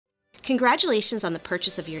Congratulations on the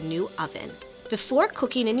purchase of your new oven. Before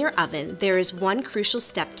cooking in your oven, there is one crucial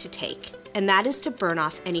step to take, and that is to burn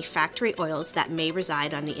off any factory oils that may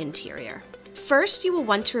reside on the interior. First, you will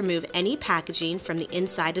want to remove any packaging from the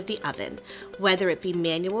inside of the oven, whether it be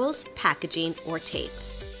manuals, packaging, or tape.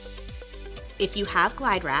 If you have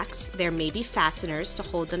glide racks, there may be fasteners to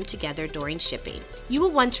hold them together during shipping. You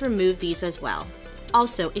will want to remove these as well.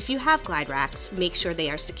 Also, if you have glide racks, make sure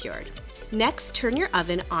they are secured. Next, turn your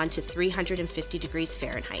oven on to 350 degrees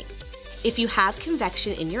Fahrenheit. If you have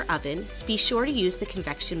convection in your oven, be sure to use the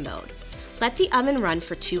convection mode. Let the oven run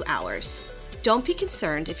for 2 hours. Don't be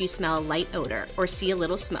concerned if you smell a light odor or see a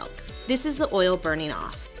little smoke. This is the oil burning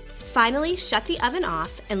off. Finally, shut the oven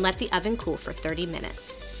off and let the oven cool for 30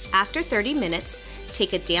 minutes. After 30 minutes,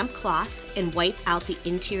 take a damp cloth and wipe out the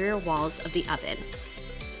interior walls of the oven.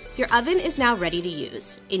 Your oven is now ready to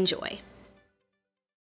use. Enjoy.